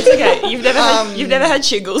 It's okay. You've never had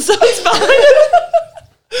shingles, so it's fine.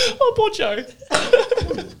 Oh, poor Joe.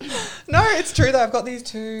 No, it's true though. I've got these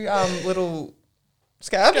two little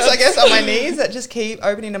scabs, I guess, on my knees that just keep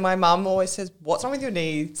opening. And my mum always says, "What's wrong with your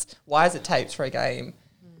knees? Why is it taped for a game?"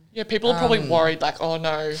 Yeah, people are probably worried, like, oh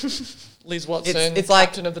no, Liz Watson, It's like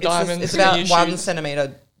captain of the it's Diamonds. It's in the about new 1 shoes.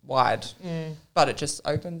 centimetre wide, but it just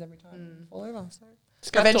opens every time you fall over. So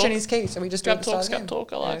Scab prevention talk. is key. So we just do it Scab at the talk, start scab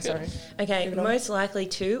talk. I like sorry. it. Okay, Moving on. most likely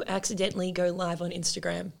to accidentally go live on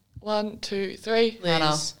Instagram. 1, 2, 3. Liz.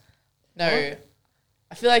 Hannah. No.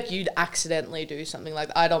 I feel like you'd accidentally do something like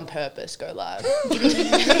I'd on purpose go live.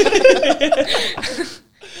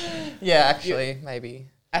 Yeah, actually, maybe.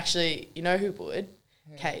 Actually, you know who would?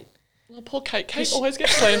 Kate. Oh, poor Kate. Kate always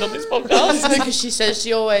gets slammed on this podcast. Because she says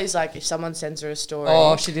she always, like, if someone sends her a story.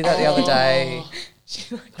 Oh, she did that the other day.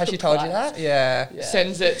 she, like, Has she told you replies. that? Yeah. Yeah.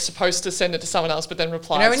 Sends it, supposed to send it to someone else, but then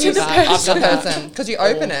replies You know when to you that. I've the done that. person because you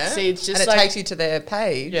open it See, it's just and it like- takes you to their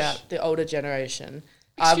page. Yeah. The older generation.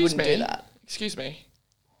 I Excuse wouldn't me. do that. Excuse me.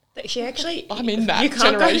 She actually. I'm in that you can't go-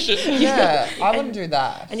 generation. Yeah, I wouldn't do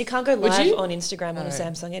that. And you can't go Would live you? on Instagram on a No.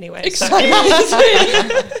 Samsung anyway. Excuse So. me.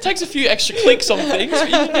 It takes a few extra clicks on things, but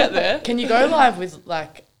you can get there. Can you go live with,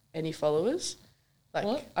 like, any followers? Like,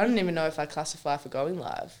 What? I don't even know if I classify for going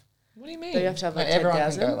live. What do you mean? Do you have to have, like, No, everyone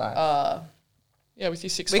can 10,000? go live. Yeah, with your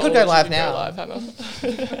 6 We could followers, go live you can now. Go live,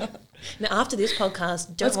 Hannah. Now, after this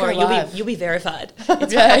podcast, don't Let's go worry, live. you'll be verified.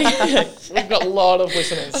 yeah. We've got a lot of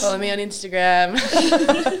listeners. Follow me on Instagram.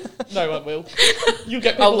 No one will. You'll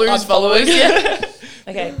get I'll people lose followers. unfollowed.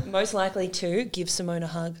 Okay, most likely to give Simone a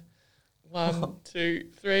hug. 1, 2,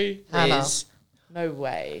 3. Hannah. Liz, no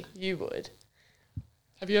way. You would.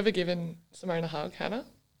 Have you ever given Simone a hug, Hannah?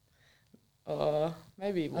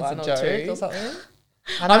 Maybe That's one a or joke two. or something.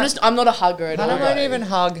 I'm not a hugger at all. Hannah won't though. even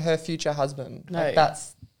hug her future husband. No. Like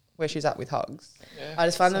that's where she's at with hugs. Yeah. I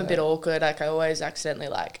just find them a bit awkward. Like I always accidentally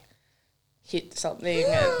like hit something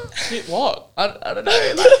and Hit what? I don't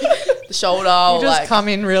know, like the shoulder or You just like come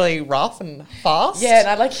in really rough and fast. yeah, and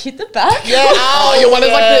I like hit the back. Yeah. Oh, you're one of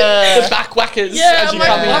like the back whackers Yeah, as I'm you like,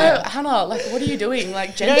 come in. why, Hannah, like what are you doing?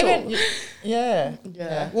 Like You don't gentle. even- yeah.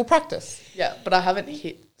 Yeah. We'll practice. Yeah, but I haven't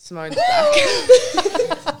hit Simone's back.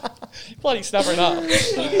 Bloody snubbering up.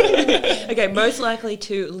 Okay, most likely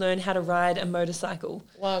to learn how to ride a motorcycle.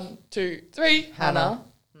 1, 2, 3. Hannah.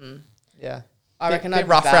 Yeah. I reckon bit I'd be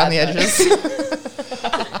rough around the bad, though. edges.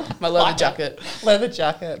 My leather Biker. jacket. Leather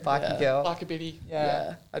jacket, bikie Yeah. girl. Like a biddy.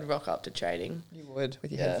 Yeah. I'd rock up to training. You would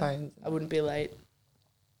with your Yeah. headphones. I wouldn't be late.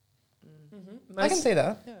 I can see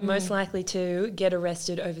that. Yeah. Most likely to get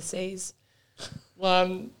arrested overseas.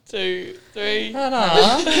 1, 2, 3.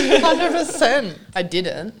 Hannah, 100%. I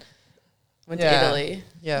didn't. Went Yeah. to Italy.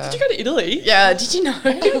 Yeah. Did you go to Italy? Yeah, did you know?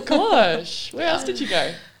 Oh gosh. Where else did you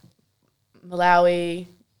go? Malawi.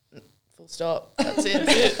 Full stop. That's it.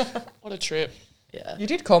 That's it. What a trip. Yeah. You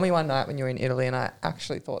did call me one night when you were in Italy, and I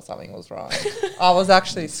actually thought something was wrong. I was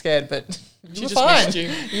actually scared, but you She were just fine. missed you.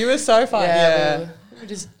 You were so fine. Yeah, Yeah. we were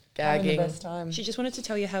just Having the gagging. best time. She just wanted to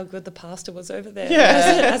tell you how good the pasta was over there.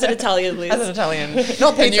 Yeah. As an Italian, Liz. As an Italian, not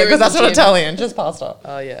And pizza you were because that's in not the gym. Italian, just pasta.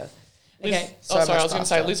 Oh yeah. Liz, Okay. So sorry, I much was going to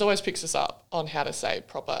say, pasta. Liz always picks us up on how to say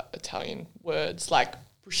proper Italian words like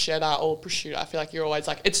bruschetta or prosciutto. I feel like you're always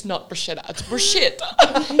like, it's not bruschetta, it's bruschetta.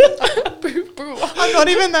 I'm not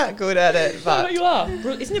even that good at it, I but know you are.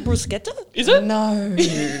 Isn't it bruschetta? Is it? no,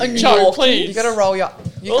 Joe, please. you got to roll your.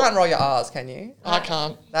 You Oh. can't roll your R's, can you? I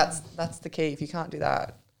can't. That's the key. If you can't do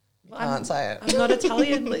that, you I'm- can't say it. I'm not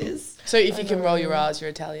Italian, Liz. So if you can roll your R's,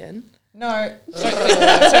 you're Italian. No,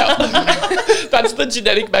 That's the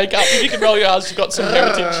genetic makeup. If you can roll your eyes, you've got some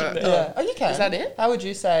heritage in there. yeah. Oh, you can. Is that it? How would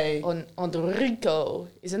you say? Enrico.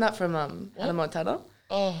 Isn't that from Hannah Montana?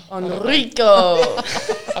 Oh, Enrico.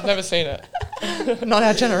 I've never seen it. Not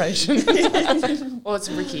our generation. Or it's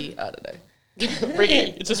Ricky. I don't know.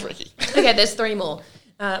 Ricky. It's just Ricky. Okay, there's 3 more.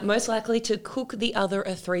 Most likely to cook the other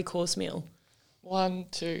a 3-course meal. 1,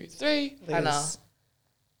 2, 3. Hannah.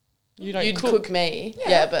 You don't You'd cook me.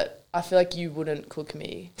 Yeah, but I feel like you wouldn't cook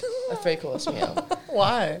me a 3-course meal.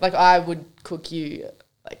 Why? Like I would cook you.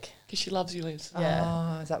 Like because she loves you, Liz. yeah,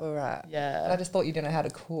 Oh, is that where we're at? yeah. I just thought you didn't know how to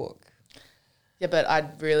cook. Yeah, but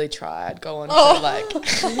I'd really try. I'd go on to like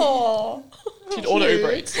Oh. She'd order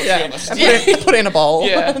Uber Eats, let's be Yeah. honest. And put it in a bowl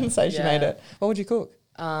Yeah. and say she Yeah. made it. What would you cook?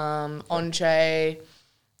 entree.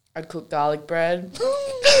 I'd cook garlic bread.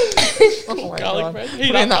 Oh my Garlic God. bread. Put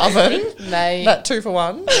it in the oven. Mate, That 2 for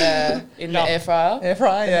 1. yeah, in the Yum. air fryer. Air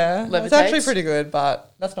fry, yeah. It's actually Levitates. pretty good,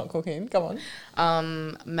 but that's not cooking. Come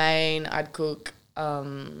on. Main, I'd cook. What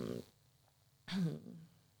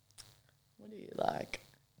do you like?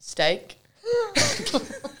 Steak,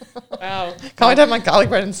 Wow. Can't wait to have my garlic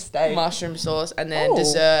bread and steak. mushroom sauce, and then Oh.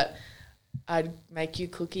 dessert. I'd make you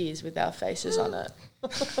cookies with our faces on it.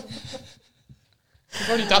 You've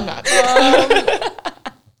already done that.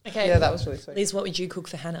 Okay, Yeah, that was really sweet. Liz, what would you cook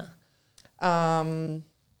for Hannah? I'll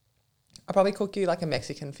probably cook you like a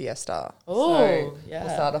Mexican fiesta. Oh, So yeah.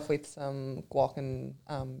 we'll start off with some guac and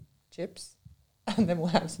chips, and then we'll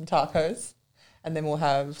have some tacos, and then we'll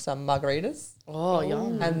have some margaritas, Oh,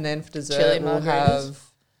 yum. and then for dessert Chili we'll margaritas?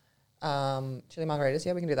 have chili margaritas.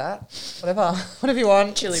 Yeah, we can do that. Whatever you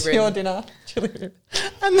want. Chili It's rib. your dinner. Chili rib.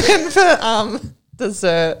 And then for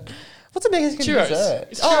dessert. What's a Mexican Churros. dessert?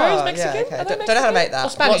 Is churros Mexican? Yeah, okay. Are they Don't know how to make that. Or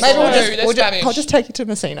Spanish? Maybe No, we'll they're just, Spanish. I'll just take you to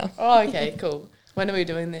Messina. Oh, okay, cool. When are we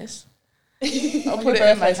doing this? I'll Your put it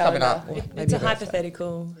in my birthday's coming up. calendar. Maybe It's a your birthday.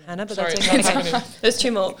 hypothetical, Hannah, but Sorry, that's it's not okay. happening. There's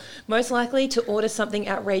 2 more. Most likely to order something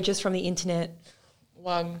outrageous from the internet.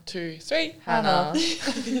 1, 2, 3. Hannah.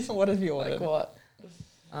 What have you Like ordered? what?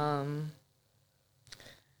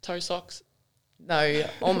 Toe socks. No,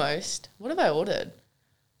 almost. What have I ordered?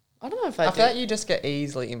 I don't know if I, I did. feel like you just get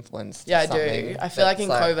easily influenced. Yeah, I something do. I feel like in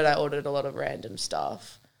that's COVID I ordered a lot of random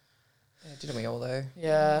stuff. Yeah, didn't we all though?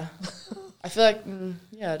 Yeah. I feel like,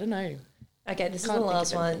 I don't know. Okay, this is Can't the think of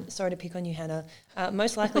last one. anything. Sorry to pick on you, Hannah.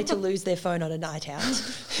 Most likely to lose their phone on a night out.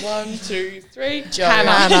 1, 2, 3. Joe.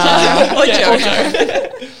 Hannah. Or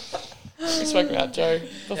Joe. We spoke about Joe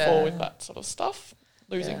before Yeah. with that sort of stuff.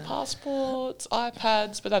 Losing Yeah. passports,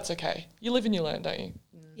 iPads, but that's okay. You live and you learn, don't you?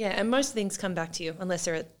 Yeah, and most things come back to you unless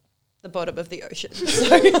they're at the bottom of the ocean.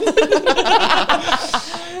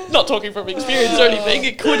 Not talking from experience or anything.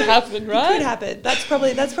 It could happen, right? Could happen. That's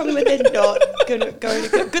probably when they're not going to go.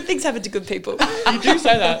 Good things happen to good people. You do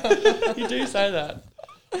say that. You do say that.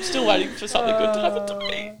 I'm still waiting for something good to happen to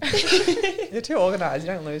me. You're too organised.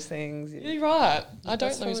 You don't lose things. You're right. I don't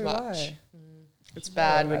That's lose probably much. why. It's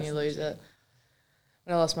bad when you lose it.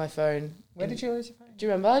 When I lost my phone. Where did you lose your phone? Do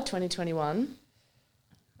you remember 2021?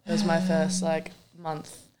 It was my first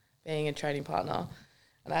month being a training partner.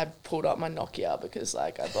 And I had pulled up my Nokia because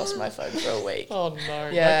I'd lost my phone for a week. Oh no.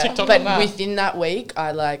 Yeah, No TikTok but on that. within that week,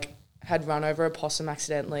 I had run over a possum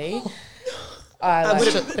accidentally.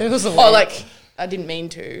 It was a I didn't mean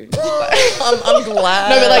to. I'm glad.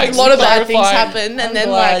 No, but Thanks a lot for of bad things clarifying. happened, and I'm then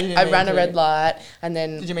glad you didn't I mean ran a to. red light, and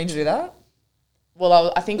then Did you mean to do that?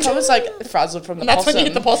 I think I was frazzled from the And that's possum. when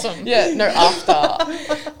you hit the possum. Yeah, no,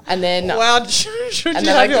 after. And then Wow, should and you then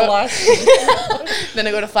have I your got- life? then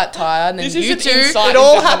I got a flat tire, and then This you is two, an insight It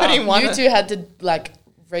all into happened Hannah. in one. you two had to like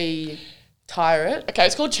retire it. Okay,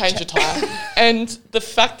 it's called change your tire. And the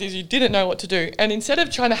fact is you didn't know what to do. And instead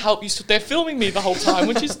of trying to help you, they're filming me the whole time,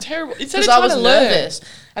 which is terrible. Instead of Because I trying was to learn. nervous.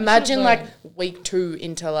 Imagine learned. like week 2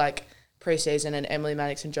 into like pre-season, and Emily,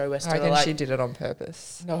 Mannix, and Joe I Weston reckon are like, she did it on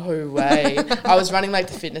purpose. no way. I was running like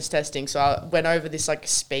the fitness testing, so I went over this like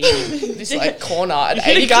speed, this like corner at You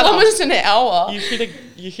hit a 80 gutter. kilometers an hour.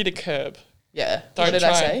 You hit a curb. Yeah. Don't What did I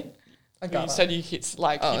try. say? I You said you hit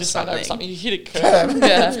like Oh, you just ran over something. something. You hit a curb.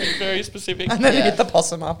 Yeah. Be very specific. And then Yeah. hit the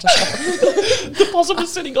possum after The possum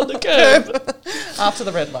was sitting on the curb. after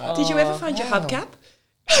the red light. Did you ever find your hubcap?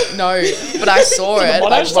 No, but I saw it. Monash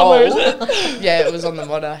Like, somewhere, is roll. it? Yeah, it was on the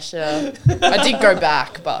Monash. Yeah. I did go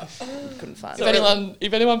back, but couldn't find If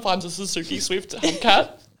it. anyone finds a Suzuki Swift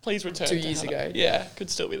Hubcat, please return. 2 to years Hannah. ago. Yeah, could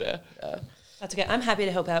still be there. That's okay. I'm happy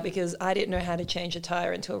to help out because I didn't know how to change a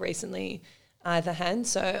tyre until recently either hand.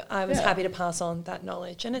 So I was Yeah. happy to pass on that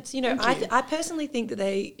knowledge. And it's, you know, Thank you. I personally think that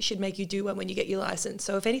they should make you do one when you get your license.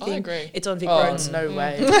 So if anything, agree. it's on Vic Oh, Roads. no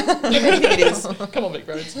way. If anything, it is. Come on, Vic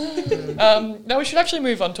Roads. Now we should actually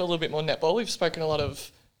move on to a little bit more netball. We've spoken a lot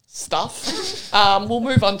of stuff. We'll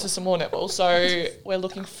move on to some more netball. So we're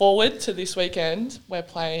looking forward to this weekend. We're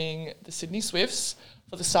playing the Sydney Swifts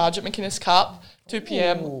for the Sergeant McInnes Cup, 2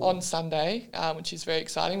 p.m. on Sunday, which is very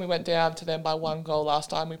exciting. We went down to them by 1 goal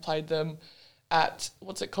last time. We played them at,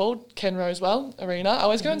 what's it called? Ken Rosewell Arena. I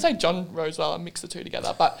always go and say John Rosewell and mix the two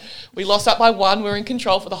together. But we lost that by 1. We were in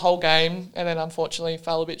control for the whole game and then unfortunately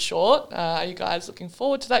fell a bit short. Are you guys looking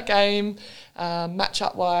forward to that game,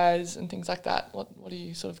 matchup-wise and things like that? What are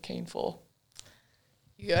you sort of keen for?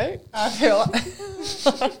 You go? I feel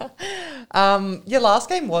your last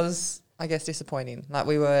game was, I guess, disappointing. Like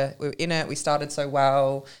we were in it, we started so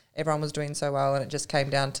well, everyone was doing so well, and it just came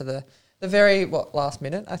down to the very last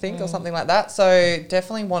minute, I think, or something like that. So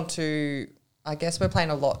definitely want to, I guess we're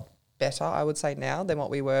playing a lot better, I would say, now than what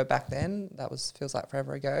we were back then. That feels like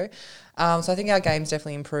forever ago. So I think our game's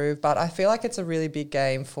definitely improved, but I feel like it's a really big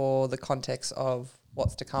game for the context of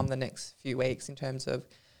what's to come the next few weeks in terms of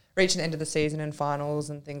reaching the end of the season and finals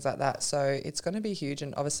and things like that. So it's going to be huge,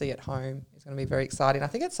 and obviously at home it's going to be very exciting. I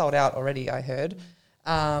think it's sold out already, I heard.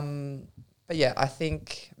 But yeah, I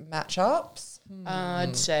think matchups.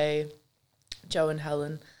 I'd say Joe and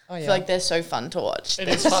Helen. Oh, I yeah. feel like they're so fun to watch. It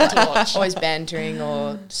is fun to watch. Always bantering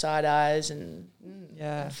or side eyes and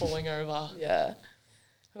Yeah. Falling over. yeah.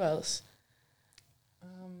 Who else?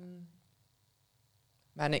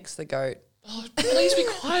 Mannix the GOAT. Oh, please be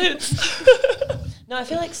quiet. No, I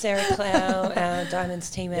feel like Sarah Clow, our Diamonds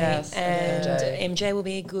teammate, Yes, and MJ. MJ will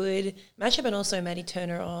be a good matchup, and also Maddie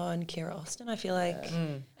Turner on Kira Austin. I feel like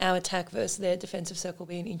our attack versus their defensive circle will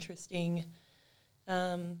be an interesting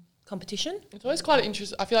competition. It's always quite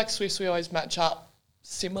interesting. I feel like Swifts, we always match up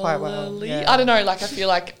similarly. well, yeah. I don't know, like I feel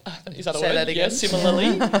like, is that a Say word? that Yeah, again.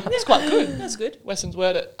 similarly. It's quite good. That's good. Weston's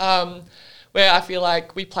word it. Where I feel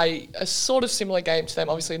like we play a sort of similar game to them.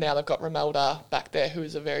 Obviously now they've got Romelda back there, who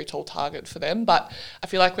is a very tall target for them. But I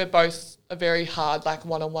feel like we're both a very hard, like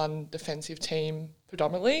one-on-one defensive team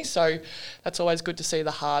predominantly. So that's always good to see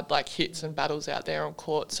the hard like hits and battles out there on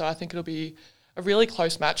court. So I think it'll be a really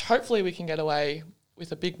close match. Hopefully we can get away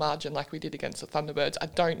with a big margin like we did against the Thunderbirds. I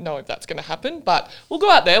don't know if that's going to happen, but we'll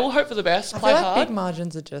go out there. We'll hope for the best. I Play feel like hard. big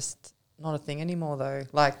margins are just not a thing anymore, though.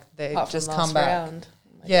 Like they Apart from just last come back. round.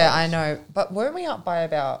 Oh my Yeah, gosh. I know. But weren't we up by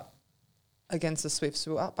about against the Swifts?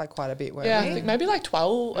 We were up by quite a bit, weren't Yeah, we? I think maybe like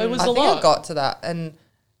 12. It was I a think lot. it got to that, and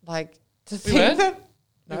like to think weren't? that.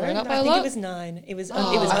 We No, weren't up by I a think it lot? was 9. It was.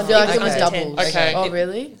 Oh, it was. I under, feel like it it was was under doubles. 10. Okay. Oh,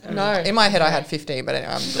 really? No. in my head, I had 15, but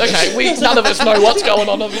anyway. Okay, none of us know what's going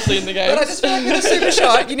on, obviously, in the game. But I just feel like with a super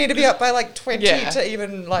shot, you need to be up by like 20 Yeah. to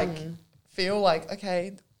even like feel like,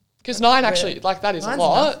 okay. Because 9 actually, like that is a Nine's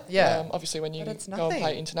lot. enough, yeah. Obviously, when you But it's go and nothing.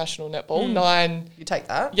 play international netball, 9, You take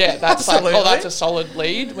that. yeah, that's like, Absolutely. oh, that's a solid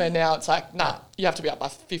lead. Where now it's like, nah, you have to be up by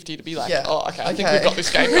 50 to be like, Yeah. oh, okay, I think Okay. we've got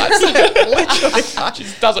this game, guys. Literally.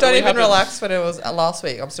 Just doesn't Don't really even happen. relax when it was last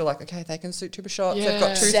week. I'm still like, okay, they can shoot 2 shots. They've Yeah. got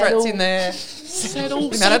 2 Settle. threats in there. Settle.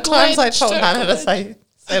 The amount of times I told so Hannah to good. say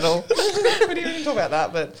settle. We didn't even talk about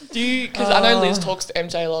that, but Do you, because I know Liz talks to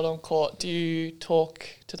MJ a lot on court, do you talk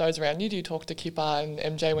to those around you? Do you talk to Kipper and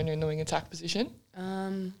MJ when you're in the wing attack position?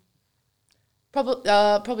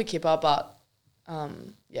 Probably Kipper, but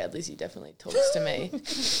yeah, Lizzie definitely talks to me.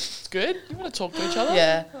 It's good. You want to talk to each other?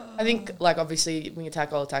 Yeah, I think like obviously wing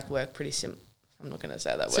attack, all attack work pretty I'm not going to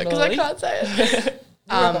say that word because I Similarly? can't say it.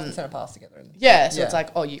 we work off the centre pass together. And Yeah, so Yeah. it's like,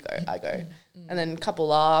 oh, you go, I go, and then a couple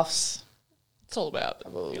laughs. It's all about a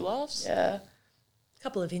few laughs. Yeah,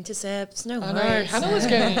 Couple of intercepts, no I worries. know. Hannah was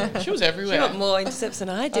getting, she was She everywhere. got more intercepts than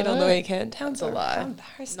I did on the know. weekend. How That's a lie.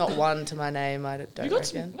 embarrassing. Not one to my name, I don't You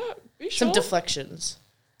got reckon. some, no, are you Some sure? deflections.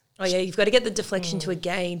 Oh yeah, you've got to get the deflection to a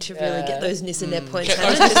gain to really Yeah. get those Nis and net points. Get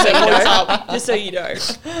Hannah, those just so you points know. up. Just so you know.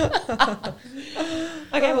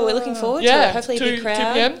 Okay, well we're looking forward to it. Yeah, Hopefully a 2 big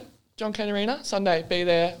crowd. p.m. John Cain Arena, Sunday. Be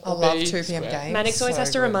there. I or love be 2 p.m. square. games. Mannix always So has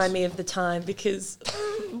to good. remind me of the time because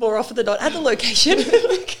more often than not at the location.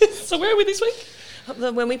 Because So where are we this week?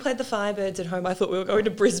 when we played the Firebirds at home, I thought we were going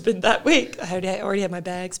to Brisbane that week. I already had my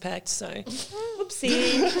bags packed, so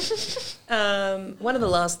whoopsie. One of the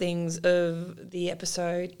last things of the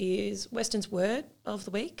episode is Weston's word of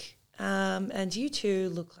the week. And you two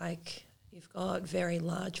look like you've got very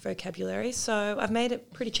large vocabulary, so I've made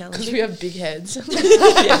it pretty Because challenging. we have big heads.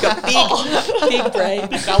 You've got big brain.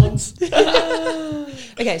 Big balance.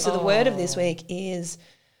 Okay, so the word of this week is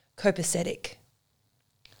copacetic.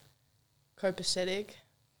 Copacetic.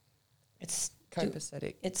 It's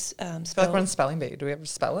Copacetic. it's I feel like spelled. we're on spelling bee. Do we ever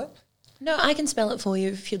spell it? No, I can spell it for you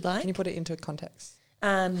if you'd Can like. you put it into context?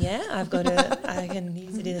 Yeah, I've got I can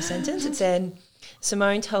use it in a sentence. It said,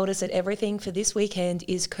 Simone told us that everything for this weekend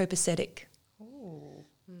is copacetic.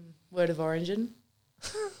 Word of origin.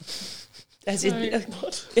 As in Sorry,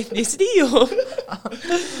 what? ethnicity or?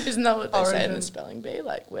 Isn't that what they say in Origin. the spelling bee?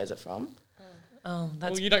 Like, where's it from? Oh,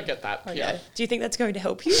 that's. Well, you don't get that. Okay. Yeah. Do you think that's going to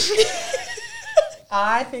help you?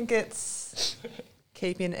 I think it's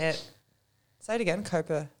keeping it. Say it again.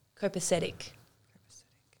 Copacetic.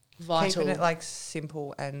 Vital. Keeping it like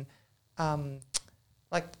simple and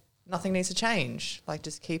like nothing needs to change. Like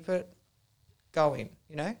just keep it going.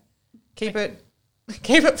 You know, keep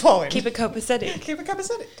it flowing. Keep it copacetic. Keep it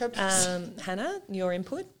copacetic. Hannah, your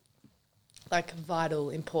input? Like vital,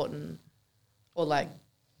 important, or like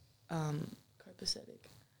copacetic.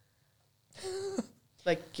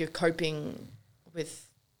 Like you're coping with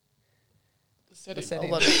Copacetic. a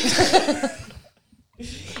lot of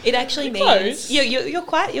It actually You're means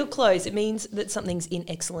close. you're close. It means that something's in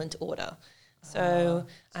excellent order. So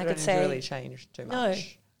I I could say really change too no.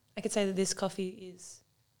 much. I could say that this coffee is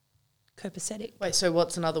copacetic. Wait, so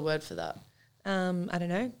what's another word for that? I don't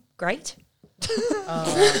know. Great.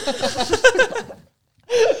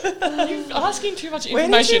 You're asking too much Where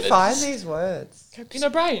information. did you find these words? In a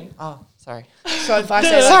brain. Oh, sorry. So if I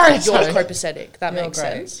say like, Sorry. you're copacetic, that You're makes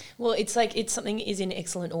great. sense. Well, it's like it's something is in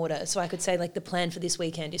excellent order. So I could say like the plan for this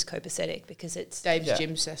weekend is copacetic because it's Dave's Yeah.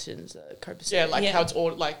 gym sessions are copacetic. Yeah, like Yeah. how it's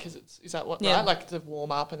ordered. Like, cause it's is that what Yeah. right? Like the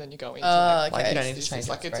warm up and then you go into. Okay. Like you don't need to this change is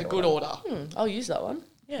it like it's a straight good away. order. I'll use that one.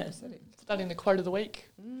 yeah. Put that in the quote of the week.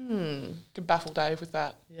 Could baffle Dave with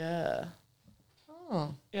that. Yeah.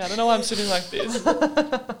 Oh. Yeah, I don't know why I'm sitting like this.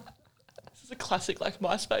 This is a classic like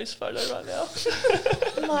MySpace photo right now.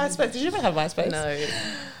 MySpace. Did you ever have MySpace? No.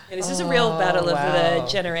 Yeah, this is a real battle of wow. the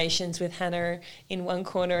generations with Hannah in one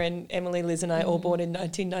corner and Emily, Liz and I all born in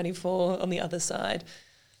 1994 on the other side.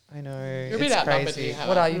 I know. You're a bit it's outnumbered crazy. here, Hannah.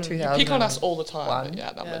 What are you, You 2000? pick on us all the time, One. but yeah,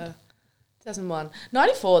 outnumbered. Yeah. 2001.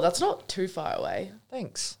 94, that's not too far away.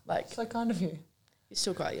 Thanks. Like, So kind of you. you're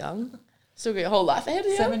still quite young. Still got your whole life ahead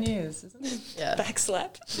of you. 7 years, isn't it? Yeah. Back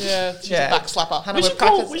slap. Yeah, she's Yeah. a back slapper. Hannah, We we're should, call,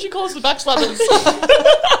 practicing. we should call us the backslappers.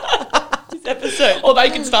 This episode. Or they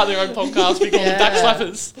can start their own podcast. We call them Yeah.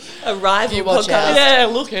 backslappers. A rival You watch podcast. out. Yeah,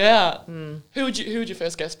 look out. Who would your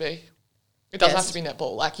first guest be? It doesn't have Guest? to be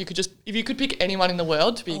netball. Like you could just if you could pick anyone in the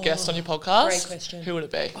world to be a guest on your podcast. great question. Who would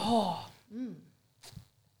it be?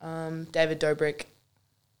 David Dobrik.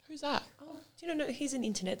 Who's that? Oh, do you know? He's an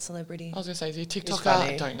internet celebrity. I was gonna say is he a TikToker?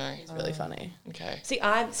 funny. I don't know. He's really funny. Okay. See,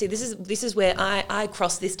 this is where I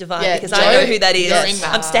cross this divide Yeah, because Joe, I know who that is. you're in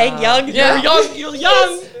that. I'm staying young. Yeah, you're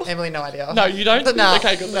young. Emily, no idea. No, you don't. But no.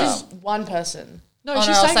 Okay, good. No. Just one person. No, Oh, she's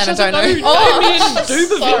no, I was saying she saying doesn't I know don't who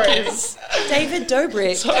Damien Dubovic is. David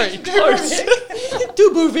Dobrik. Sorry, close.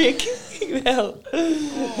 Dubovic. Well,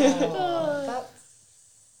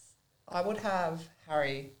 I would have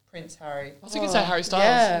Prince Harry. I was going to say Harry Styles.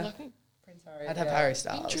 Yeah. Like, Prince Harry. I'd have yeah. Harry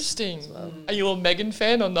Styles. interesting. Are you a Meghan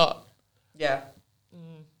fan or not? Yeah.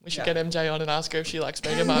 We should Yeah. get MJ on and ask her if she likes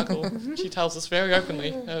Meghan Markle. She tells us very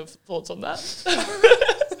openly her thoughts on that.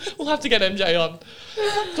 We'll have to get MJ on.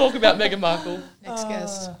 Talk about Meghan Markle. Next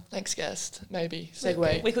guest. Next guest, maybe.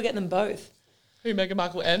 Segue. we could get them both. Who, Meghan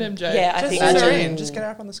Markle and MJ? Yeah, I Just think send her so. in. Just get her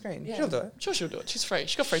up on the screen. Yeah. She'll do it. Sure, she'll do it. She's free.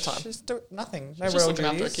 She's got free time. She's do nothing. No She's just real looking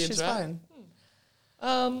after her duties. kids, She's right?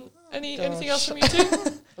 fine. Anything else from you two?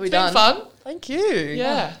 Are we Been done? fun. Thank you.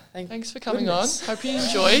 Yeah. Thank Thanks for coming goodness. on. Hope you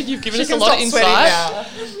enjoyed. You've given She us a can lot of stop sweating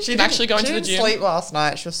insight. now. She can actually go into the She gym. didn't sleep last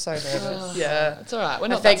night. She was so nervous. Yeah. It's all right. We're I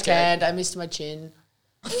not that faked scared. hand. I missed my chin.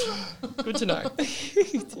 Good to know.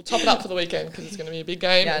 We'll top it up for the weekend because it's going to be a big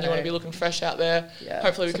game Yeah, and you want to be looking fresh out there. Yeah.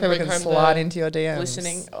 Hopefully we So can people bring can home slide the into your DMs.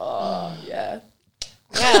 Listening. Oh, yeah.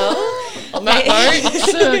 Well, On that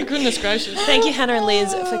note, goodness gracious. thank you, Hannah and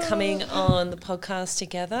Liz, for coming on the podcast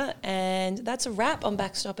together. And that's a wrap on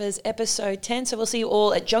Backstoppers episode 10. So we'll see you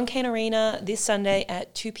all at John Cain Arena this Sunday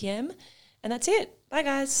at 2 p.m. And that's it. Bye,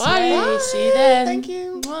 guys. Bye. Hey, see you then. Thank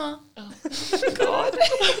you. Mwah. God.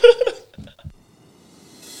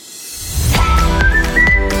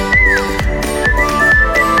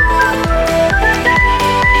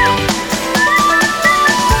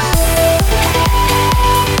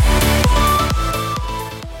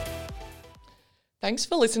 Thanks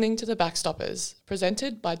for listening to the Backstoppers,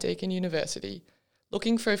 presented by Deakin University.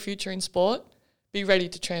 Looking for a future in sport? Be ready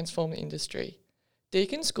to transform the industry.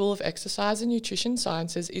 Deakin School of Exercise and Nutrition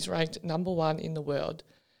Sciences is ranked #1 in the world.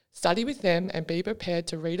 Study with them and be prepared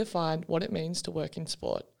to redefine what it means to work in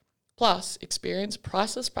sport. Plus, experience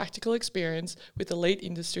priceless practical experience with elite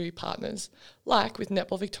industry partners, like with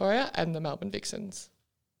Netball Victoria and the Melbourne Vixens.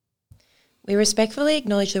 We respectfully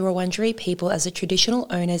acknowledge the Wurundjeri people as the traditional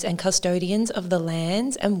owners and custodians of the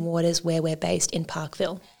lands and waters where we're based in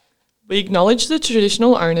Parkville. We acknowledge the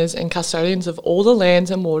traditional owners and custodians of all the lands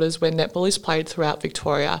and waters where netball is played throughout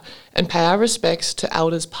Victoria and pay our respects to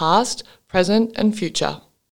elders past, present and future.